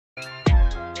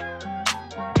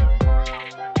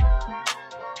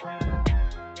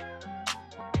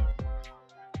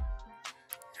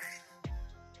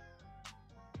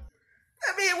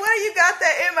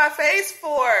my face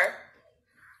for?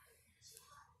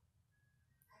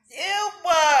 Ew,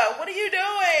 what are you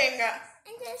doing?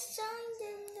 I'm just showing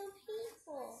them the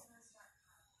people.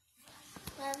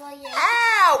 What about your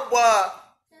Ow! What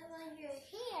about your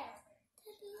hair?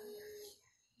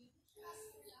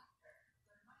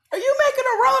 Are you making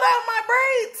a roll out of my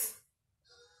braids?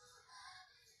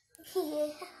 Yeah.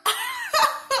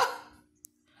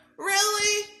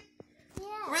 Really?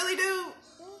 Yeah. Really, dude?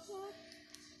 Mm-hmm.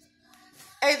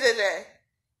 Hey, JJ.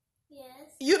 Yes.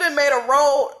 You done made a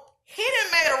roll. He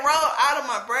done made a roll out of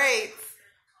my braids.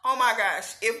 Oh my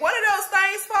gosh. If one of those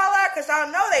things fall out, because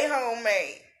y'all know they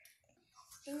homemade.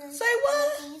 Say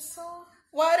what? Diesel.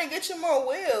 Why didn't get you more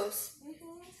wheels?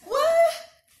 Mm-hmm. What?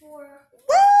 For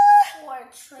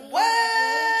train.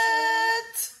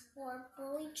 What? For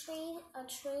bully train, a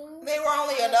train. They were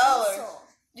only $1.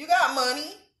 You got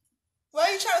money. Why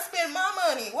are you trying to spend my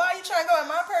money? Why are you trying to go in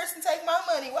my purse and take my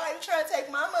money? Why are you trying to take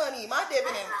my money, my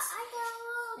dividends?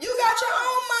 You got your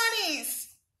own monies.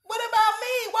 What about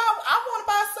me? Why I want to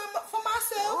buy some for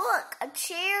myself. Look, a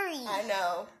cherry. I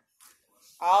know.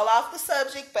 All off the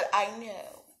subject, but I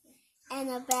know. And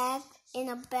a bag. In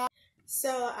a bag. So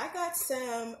I got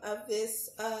some of this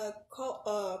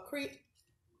Creole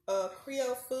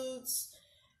Foods,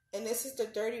 and this is the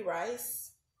dirty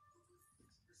rice.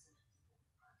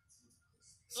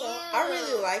 So I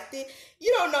really liked it.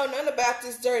 You don't know nothing about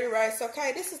this dirty rice,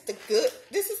 okay? This is the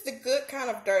good kind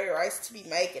of dirty rice to be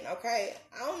making, okay?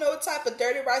 I don't know what type of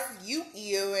dirty rice you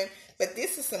eating, but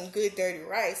this is some good dirty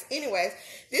rice. Anyways,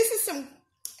 this is some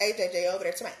AJJ over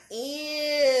there to my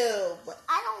ew.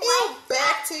 I don't ew, like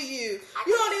back to you.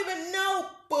 You don't even know,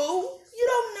 boo. You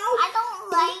don't know.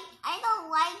 I don't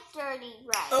like dirty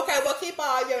rice. Okay, well keep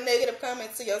all your negative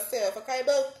comments to yourself, okay,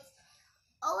 boo?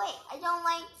 Oh wait, I don't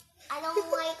like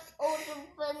old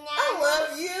bananas. I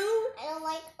love you. I don't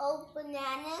like old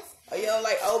bananas. Oh, you don't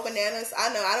like old bananas? I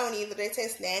know, I don't either. They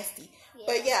taste nasty. Yeah.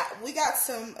 But yeah, we got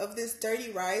some of this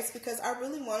dirty rice because I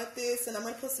really wanted this, and I'm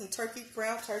going to put some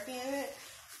ground turkey in it.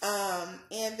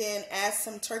 And then add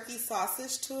some turkey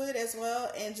sausage to it as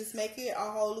well, and just make it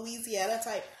a whole Louisiana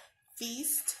type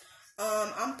feast.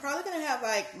 I'm probably going to have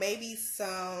like maybe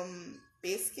some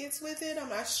biscuits with it. I'm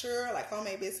not sure, like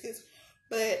homemade biscuits.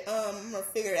 But I'm going to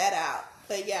figure that out.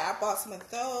 But yeah, I bought some of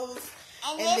those.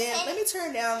 And then let me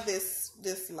turn down this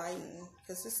lighting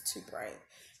because it's too bright.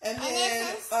 And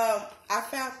then I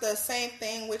found the same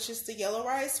thing, which is the yellow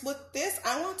rice. With this,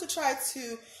 I want to try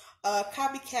to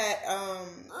copycat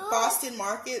Boston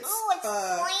Markets.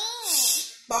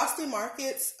 Boston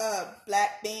Markets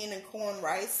black bean and corn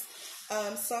rice.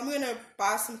 So I'm going to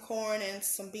buy some corn and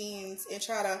some beans and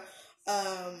try to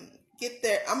get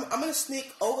there. I'm gonna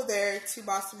sneak over there to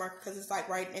Boston Market because it's like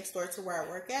right next door to where I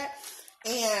work at,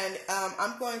 and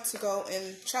I'm going to go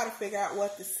and try to figure out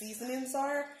what the seasonings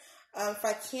are. If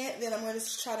I can't, then I'm going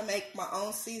to try to make my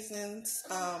own seasonings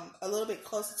a little bit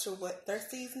closer to what their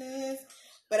seasoning is.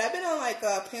 But I've been on like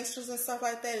Pinterest and stuff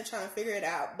like that and trying to figure it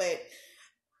out. But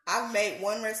I've made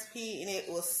one recipe and it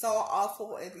was so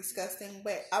awful and disgusting.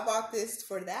 But I bought this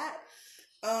for that.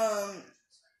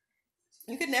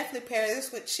 You can definitely pair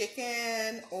this with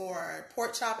chicken or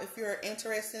pork chop if you're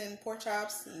interested in pork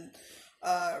chops and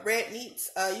red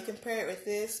meats. You can pair it with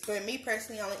this. But me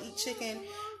personally, I only eat chicken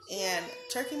and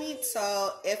turkey meat.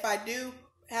 So if I do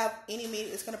have any meat,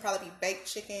 it's going to probably be baked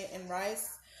chicken and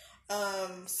rice.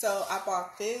 So I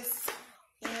bought this.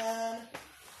 And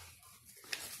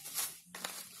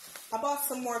I bought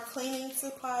some more cleaning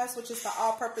supplies, which is the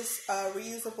all-purpose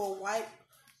reusable wipe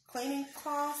cleaning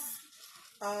cloth.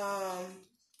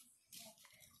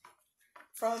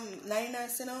 From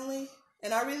 99¢ only,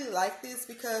 and I really like this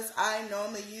because I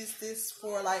normally use this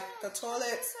for like the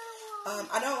toilets.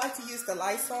 I don't like to use the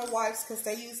Lysol wipes because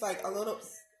they use like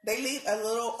they leave a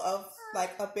little of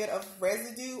like a bit of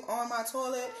residue on my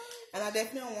toilet, and I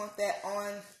definitely don't want that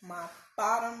on my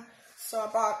bottom. So I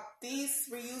bought these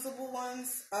reusable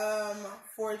ones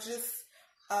for just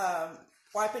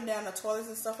wiping down the toilets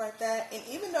and stuff like that. And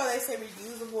even though they say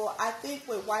reusable, I think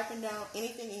with wiping down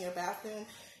anything in your bathroom,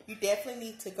 you definitely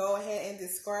need to go ahead and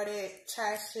discard it,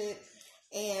 trash it.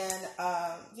 And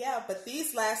yeah, but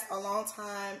these last a long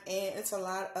time, and it's a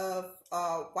lot of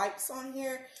wipes on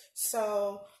here.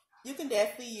 So you can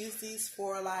definitely use these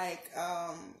for like,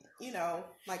 you know,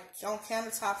 like on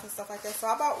countertops and stuff like that. So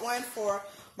I bought one for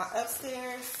my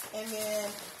upstairs, and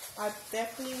then I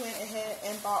definitely went ahead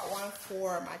and bought one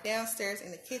for my downstairs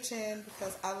in the kitchen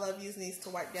because I love using these to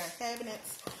wipe down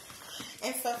cabinets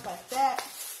and stuff like that.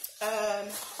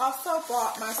 Also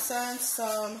bought my son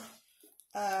some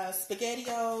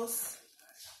SpaghettiOs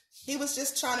he was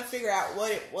just trying to figure out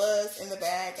what it was in the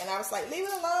bag, and I was like, leave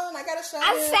it alone. I gotta show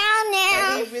I him. found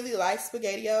Like, them. he really likes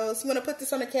SpaghettiOs. You want to put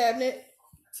this on the cabinet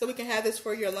so we can have this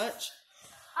for your lunch?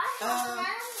 I have another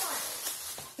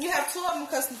one. You have two of them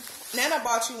because Nana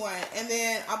bought you one, and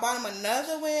then I bought him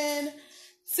another one.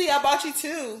 See, I bought you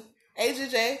two.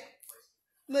 AJ,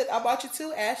 look, I bought you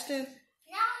two, Ashton.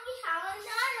 Now we have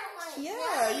another one.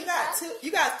 Yeah, you got two.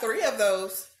 You got three of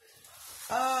those.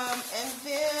 And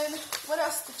then what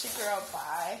else did your girl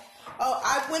buy? Oh,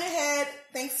 I went ahead.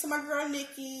 Thanks to my girl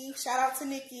Nikki. Shout out to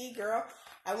Nikki, girl.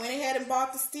 I went ahead and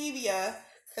bought the stevia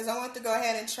because I wanted to go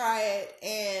ahead and try it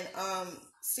and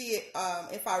see it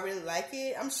if I really like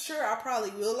it. I'm sure I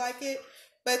probably will like it.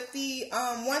 But the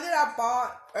one that I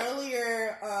bought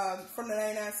earlier from the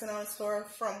 99-cent on store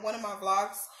from one of my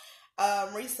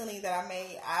vlogs recently that I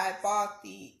made, I bought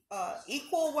the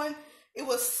equal one. It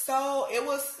was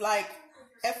like,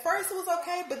 at first it was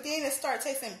okay, but then it started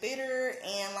tasting bitter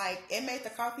and like it made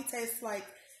the coffee taste like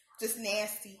just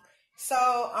nasty. So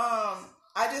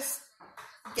I just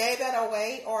gave that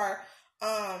away, or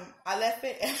I left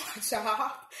it at my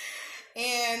job.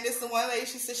 And this one lady,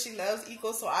 she said she loves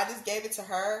Equal, so I just gave it to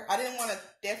her. I didn't want to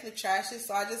definitely trash it,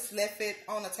 so I just left it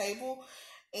on the table.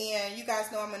 And you guys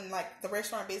know I'm in like the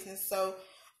restaurant business, so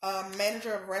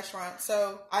manager of a restaurant.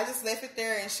 So I just left it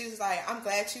there, and she was like, I'm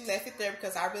glad you left it there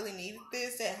because I really needed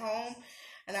this at home.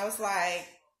 And I was like,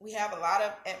 we have a lot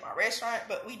of at my restaurant,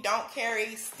 but we don't carry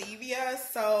stevia,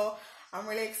 so I'm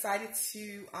really excited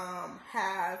to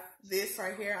have this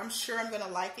right here. I'm sure I'm gonna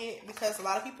like it because a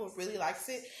lot of people really likes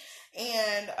it.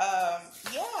 And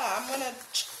yeah, I'm gonna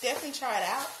definitely try it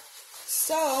out.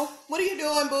 So, what are you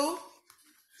doing, boo?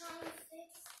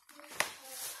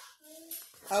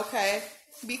 Okay,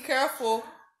 be careful.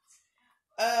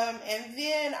 And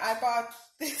then I bought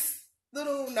this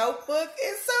little notebook.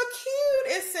 It's so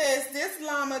cute. It says, "This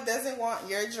llama doesn't want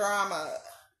your drama."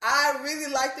 I really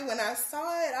liked it when I saw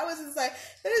it. I was just like,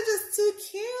 that is just too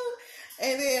cute.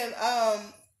 And then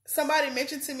somebody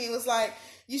mentioned to me, was like,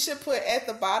 you should put at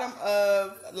the bottom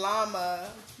of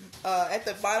llama, at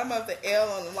the bottom of the L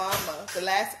on llama, the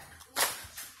last.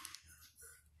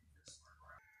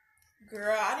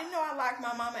 Girl, I didn't know I locked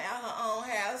my mama out her own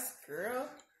house. Girl,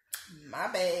 my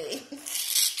bad.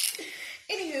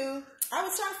 Anywho, I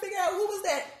was trying to figure out who was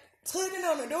that tugging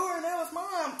on the door, and that was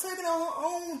Mom tugging on her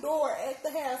own door at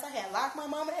the house. I had locked my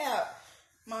mama out.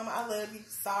 Mama, I love you.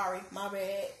 Sorry, my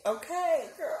bad. Okay,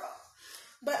 girl.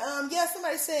 But yeah,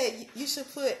 somebody said you should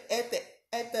put at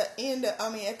the end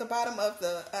of, at the bottom of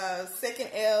the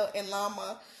second L in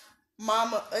llama,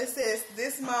 mama. It says,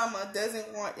 "This mama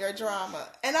doesn't want your drama,"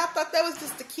 and I thought that was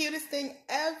just the cutest thing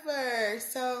ever.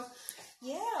 So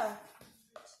yeah.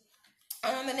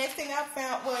 The next thing I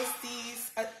found was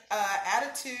these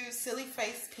Attitude Silly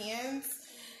Face pens.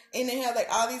 And they have like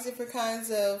all these different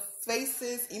kinds of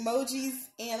faces, emojis.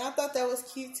 And I thought that was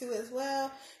cute too as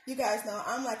well. You guys know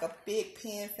I'm like a big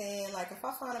pen fan. Like if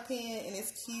I find a pen and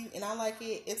it's cute and I like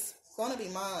it, it's going to be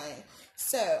mine.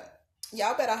 So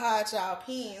y'all better hide y'all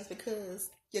pens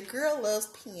because your girl loves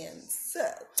pens. So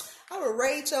I will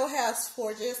raid your house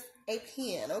for just a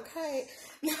pen, okay?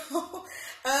 No.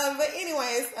 But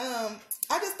anyways,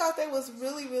 I just thought that was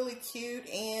really, really cute,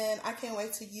 and I can't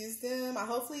wait to use them.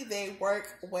 Hopefully they work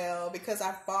well because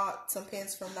I bought some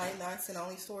pens from 99-cent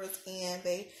only stores, and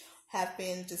they have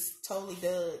been just totally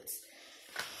duds.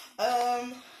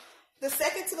 The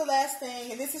second to the last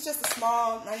thing, and this is just a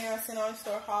small 99-cent only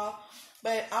store haul,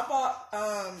 but I bought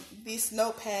this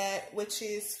notepad, which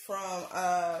is from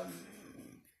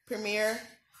Premier,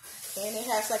 and it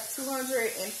has like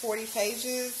 240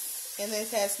 pages. And then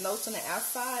it has notes on the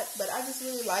outside, but I just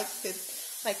really like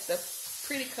the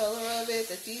pretty color of it,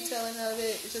 the detailing of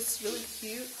it. It's just really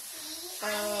cute.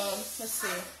 Let's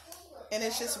see, and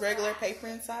it's just regular paper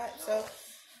inside, so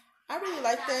I really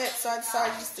like that. So I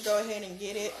decided just to go ahead and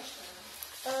get it.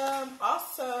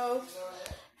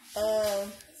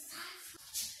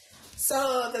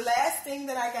 So the last thing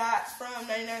that I got from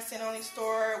 99-cent only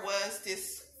store was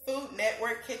this Food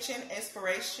Network Kitchen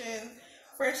Inspiration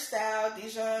Fresh Style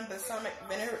Dijon Balsamic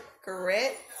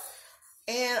Vinaigrette,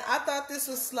 and I thought this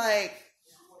was like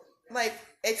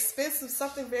expensive,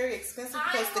 something very expensive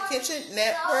because the Kitchen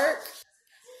Network.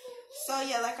 So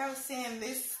yeah, like I was saying,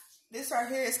 this right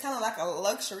here is kind of like a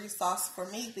luxury sauce for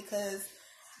me because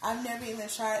I've never even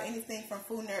tried anything from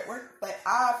Food Network, but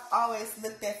I've always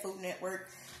looked at Food Network,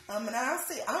 and I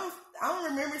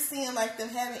don't remember seeing like them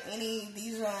having any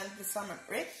Dijon Balsamic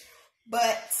Vinaigrette.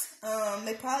 But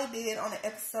they probably did on an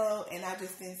episode, and I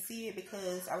just didn't see it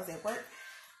because I was at work.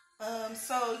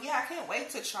 So yeah, I can't wait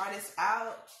to try this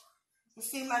out. It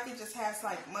seemed like it just has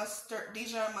like mustard,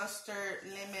 Dijon mustard,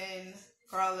 lemon,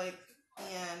 garlic,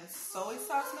 and soy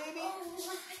sauce maybe.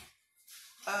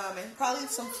 And probably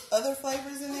some other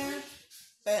flavors in there.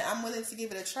 But I'm willing to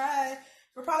give it a try.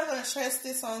 We're probably going to test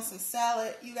this on some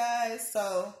salad, you guys.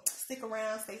 So stick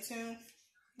around, stay tuned.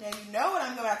 Now you know what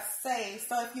I'm about to say.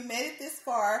 So if you made it this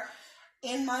far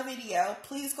in my video,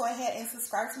 please go ahead and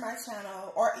subscribe to my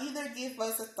channel. Or either give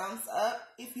us a thumbs up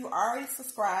if you already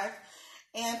subscribed.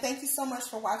 And thank you so much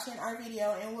for watching our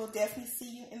video. And we'll definitely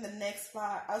see you in the next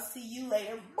vlog. I'll see you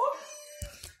later. Bye.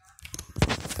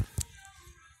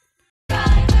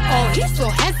 Oh, he's so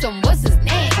handsome. What's his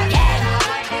name? Yeah.